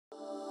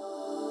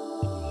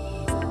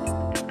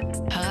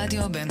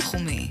רדיו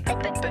בינתחומי.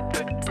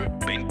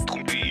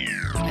 בינתחומי.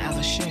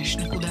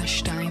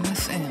 106.2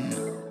 FM.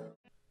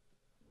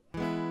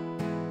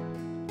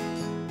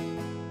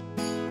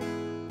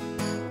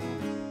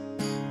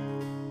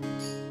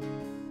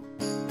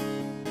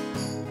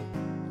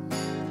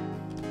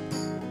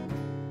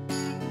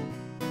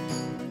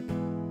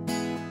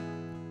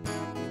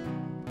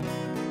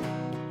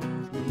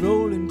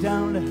 Rolling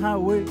down the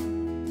highway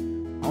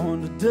on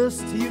the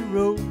dusty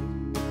road.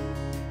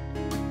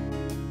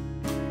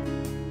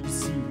 You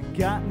see, we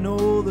got no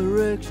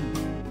direction,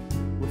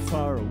 we're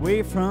far away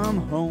from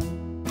home.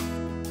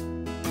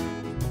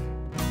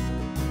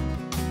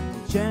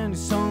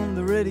 Jenny's on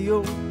the radio,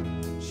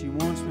 she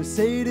wants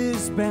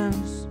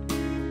Mercedes-Benz.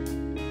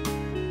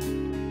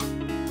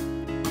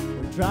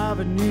 We're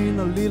driving in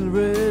a little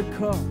red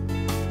car,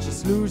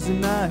 she's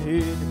losing her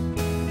head.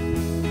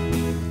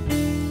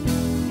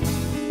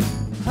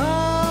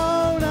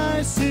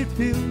 It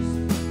feels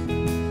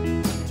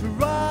to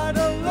ride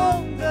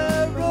along the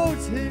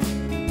roads here.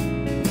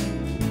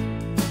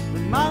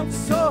 The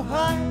mountains so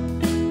high,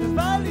 the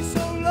valley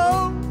so low.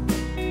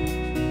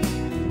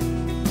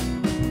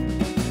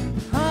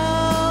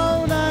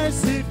 How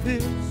nice it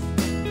feels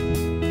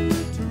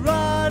to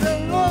ride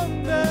along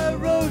the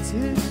roads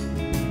here.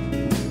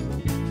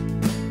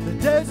 The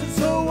desert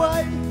so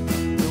wide,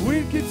 the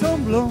wind keeps on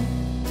blowing.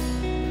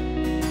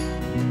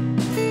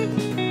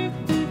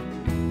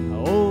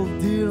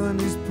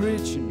 He's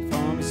preaching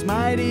from his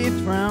mighty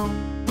throne.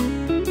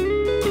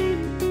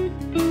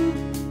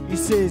 He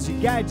says you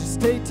got to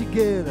stay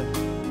together,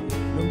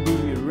 don't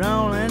be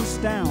rolling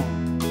down.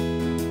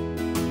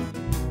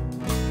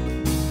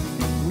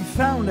 We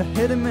found a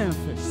head of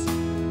Memphis,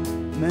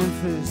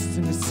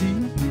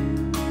 Tennessee.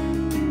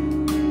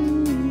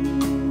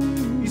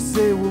 He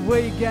said, well,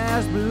 wait,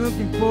 guys, been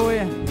looking for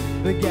you,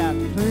 they got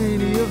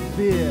plenty of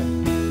beer.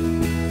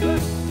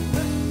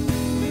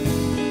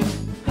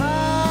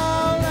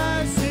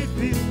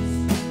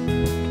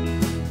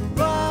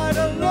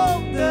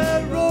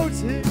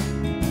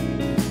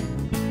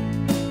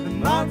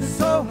 Mountains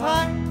so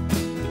high,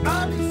 the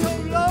valley so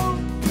low.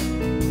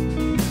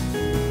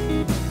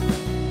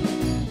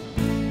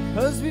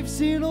 'Cause we've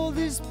seen all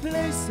these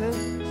places,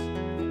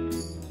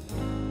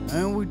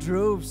 and we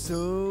drove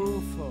so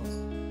far.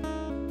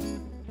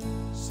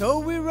 So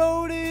we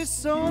wrote this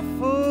song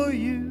for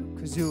you,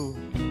 'cause you're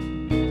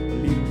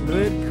a little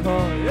red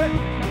car, yeah.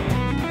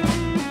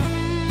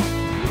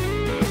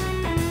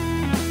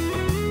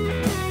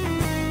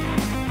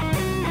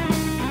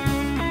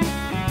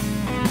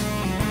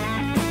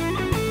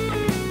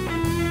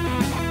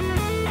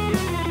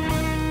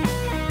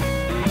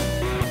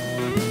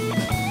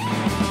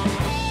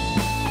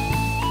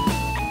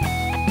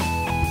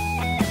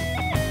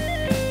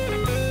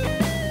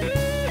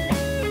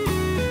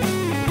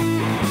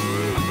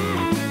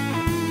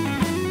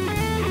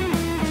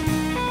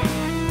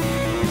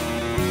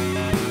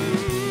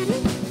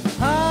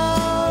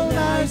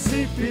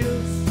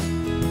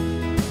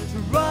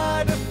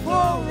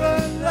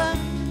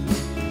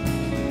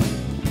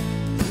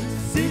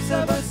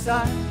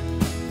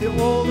 The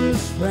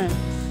oldest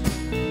friends,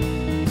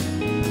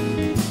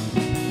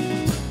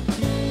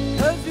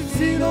 'cause we've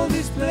seen all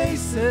these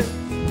places,